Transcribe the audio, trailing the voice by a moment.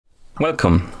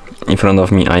Welcome! In front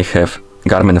of me I have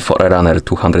Garmin Forerunner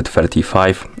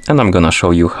 235 and I'm gonna show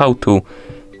you how to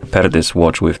pair this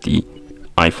watch with the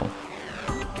iPhone.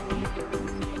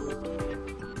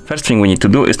 First thing we need to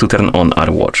do is to turn on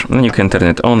our watch. And you can turn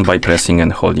it on by pressing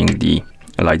and holding the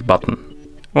light button.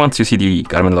 Once you see the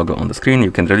Garmin logo on the screen, you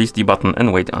can release the button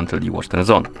and wait until the watch turns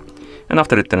on. And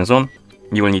after it turns on,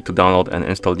 you will need to download and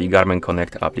install the Garmin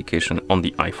Connect application on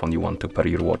the iPhone you want to pair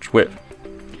your watch with.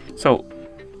 So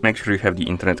make sure you have the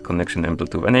internet connection and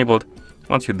Bluetooth enabled.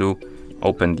 Once you do,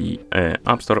 open the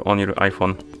App Store on your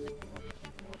iPhone.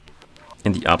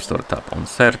 In the App Store, tap on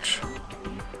Search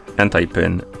and type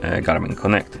in Garmin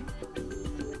Connect.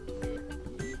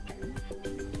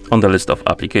 On the list of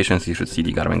applications, you should see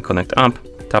the Garmin Connect app.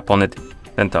 Tap on it,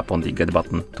 then tap on the Get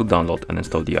button to download and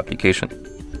install the application.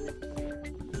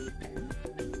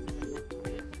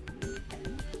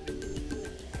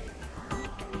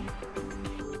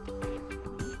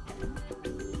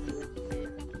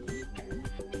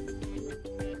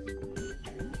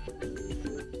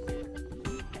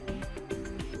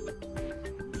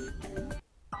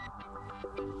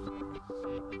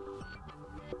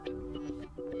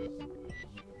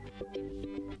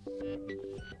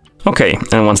 Okay,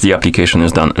 and once the application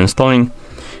is done installing,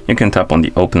 you can tap on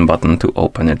the Open button to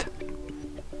open it.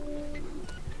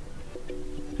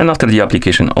 And after the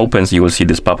application opens, you will see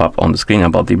this pop-up on the screen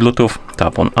about the Bluetooth.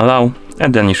 Tap on Allow,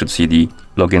 and then you should see the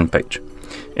login page.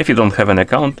 If you don't have an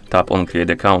account, tap on Create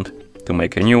Account to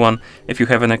make a new one. If you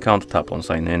have an account, tap on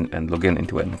Sign In and log in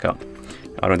into an account.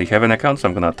 I already have an account, so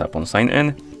I'm gonna tap on Sign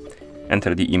In,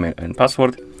 enter the email and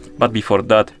password. But before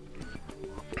that,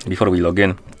 before we log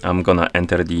in, I'm gonna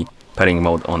enter the pairing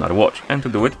mode on our watch. And to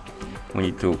do it, we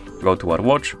need to go to our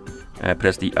watch,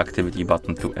 press the activity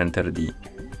button to enter the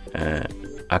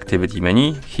activity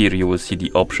menu. Here you will see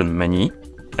the option menu,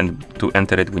 and to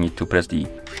enter it, we need to press the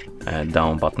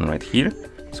down button right here.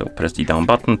 So press the down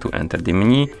button to enter the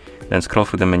menu, then scroll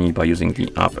through the menu by using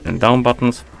the up and down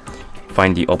buttons.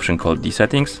 Find the option called the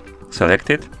settings, select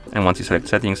it, and once you select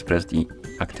settings, press the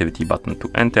activity button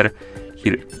to enter.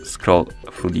 Here, scroll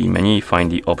through the menu,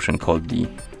 find the option called the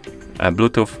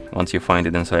Bluetooth. Once you find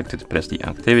it and select it, press the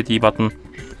activity button.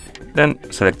 Then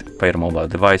select pair mobile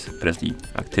device, press the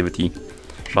activity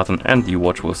button, and the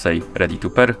watch will say ready to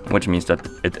pair, which means that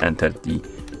it entered the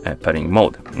pairing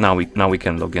mode. Now we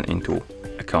can log in into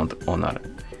account on our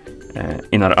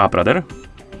in our app rather.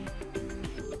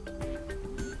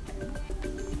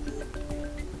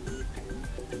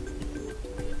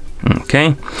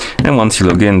 Okay, and once you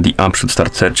log in, the app should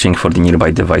start searching for the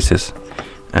nearby devices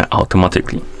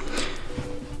automatically.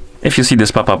 If you see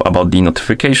this pop-up about the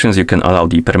notifications, you can allow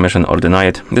the permission or deny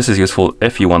it. This is useful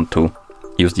if you want to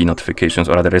use the notifications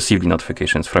or rather receive the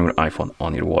notifications from your iPhone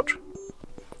on your watch.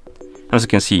 As you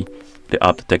can see, the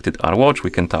app detected our watch. We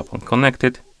can tap on Connect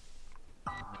it.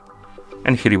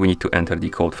 And here we need to enter the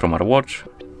code from our watch.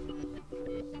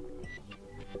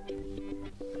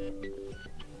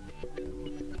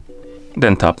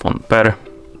 Then tap on Pair.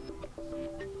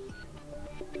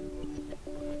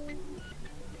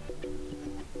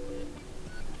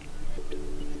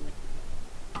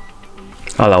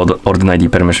 Allow or deny the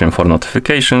permission for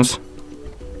notifications.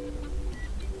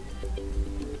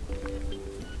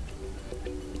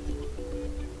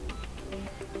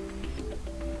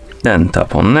 Then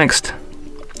tap on Next.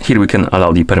 Here we can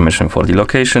allow the permission for the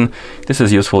location. This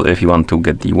is useful if you want to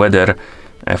get the weather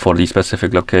for the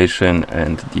specific location,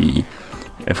 and the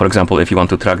for example, if you want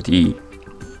to track the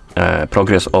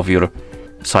progress of your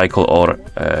cycle or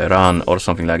run or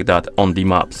something like that on the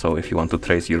map. So if you want to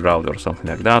trace your route or something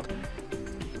like that,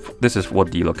 this is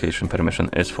what the location permission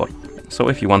is for. So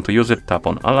if you want to use it, tap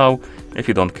on Allow. If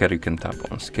you don't care, you can tap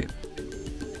on Skip.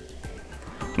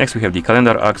 Next we have the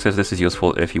calendar access. This is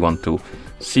useful if you want to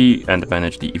see and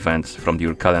manage the events from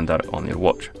your calendar on your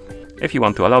watch. If you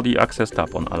want to allow the access,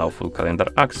 tap on Allow Full Calendar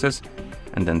Access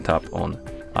and then tap on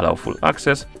Allow Full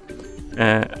Access.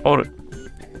 Or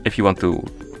if you want to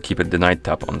keep it denied,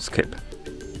 tap on Skip.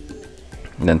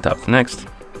 Then tap Next.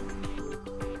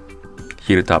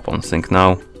 Here tap on Sync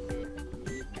Now.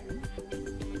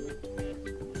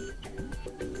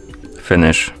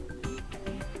 Finish.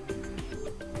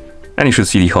 And you should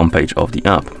see the home page of the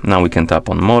app. Now we can tap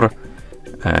on More,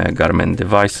 Garmin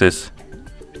Devices.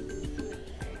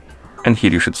 And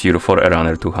here you should see your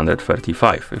Forerunner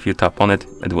 235. If you tap on it,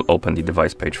 it will open the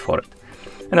device page for it.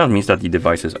 And that means that the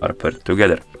devices are paired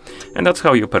together. And that's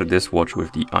how you pair this watch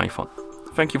with the iPhone.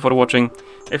 Thank you for watching.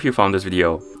 If you found this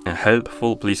video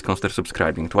helpful, please consider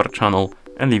subscribing to our channel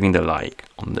and leaving the like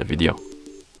on the video.